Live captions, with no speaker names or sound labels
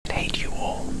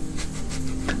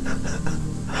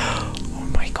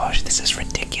looks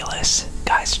ridiculous.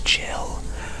 Guys, chill.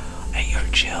 Hey, yo,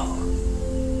 chill.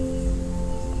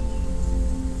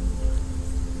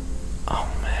 Oh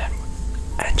man.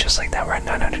 And just like that, we're at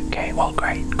 900k. Well,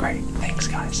 great. Thanks,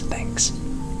 guys. Thanks.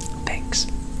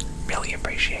 Really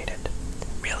appreciate it.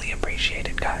 Really appreciate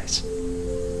it, guys.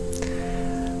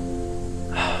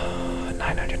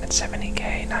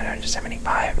 970k,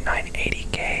 975,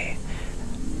 980k.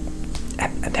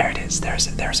 And there it is.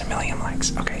 There's a million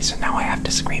likes. Okay, so now I have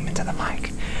to scream into the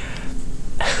mic.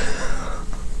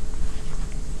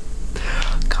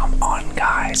 Come on,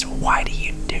 guys. Why do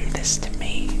you do this to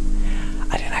me?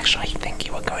 I didn't actually think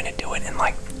you were going to do it in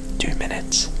like 2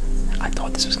 minutes. I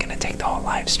thought this was going to take the whole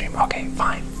live stream. Okay,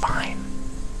 fine.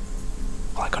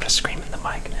 Well, I gotta scream in the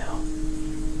mic now.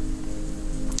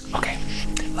 Okay,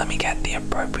 let me get the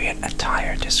appropriate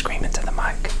attire to scream into the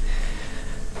mic.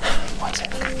 One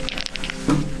sec.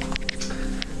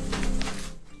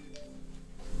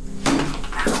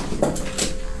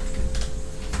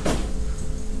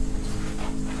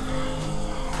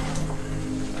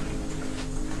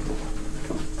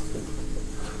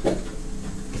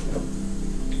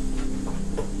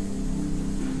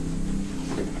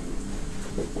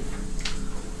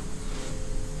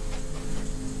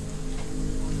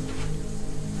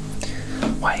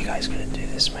 Why are you guys gonna do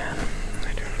this, man?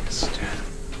 I don't understand.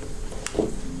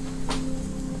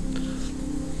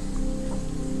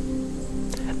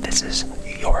 This is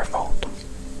your fault.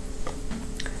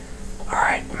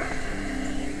 Alright.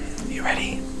 You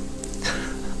ready?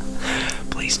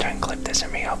 Please don't clip this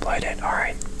and re-upload it,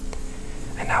 alright?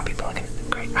 And now people are gonna...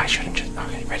 Great, I shouldn't just...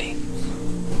 Okay, ready?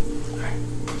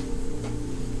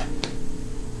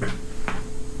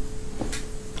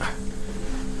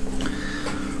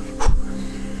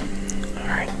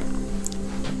 Alright.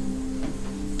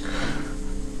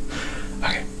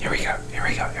 Here we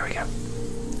go.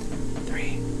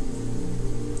 3,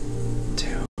 2,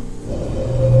 1.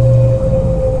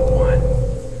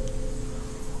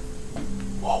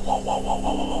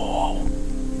 Whoa.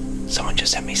 Someone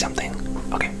just sent me something.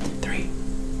 Okay, 3,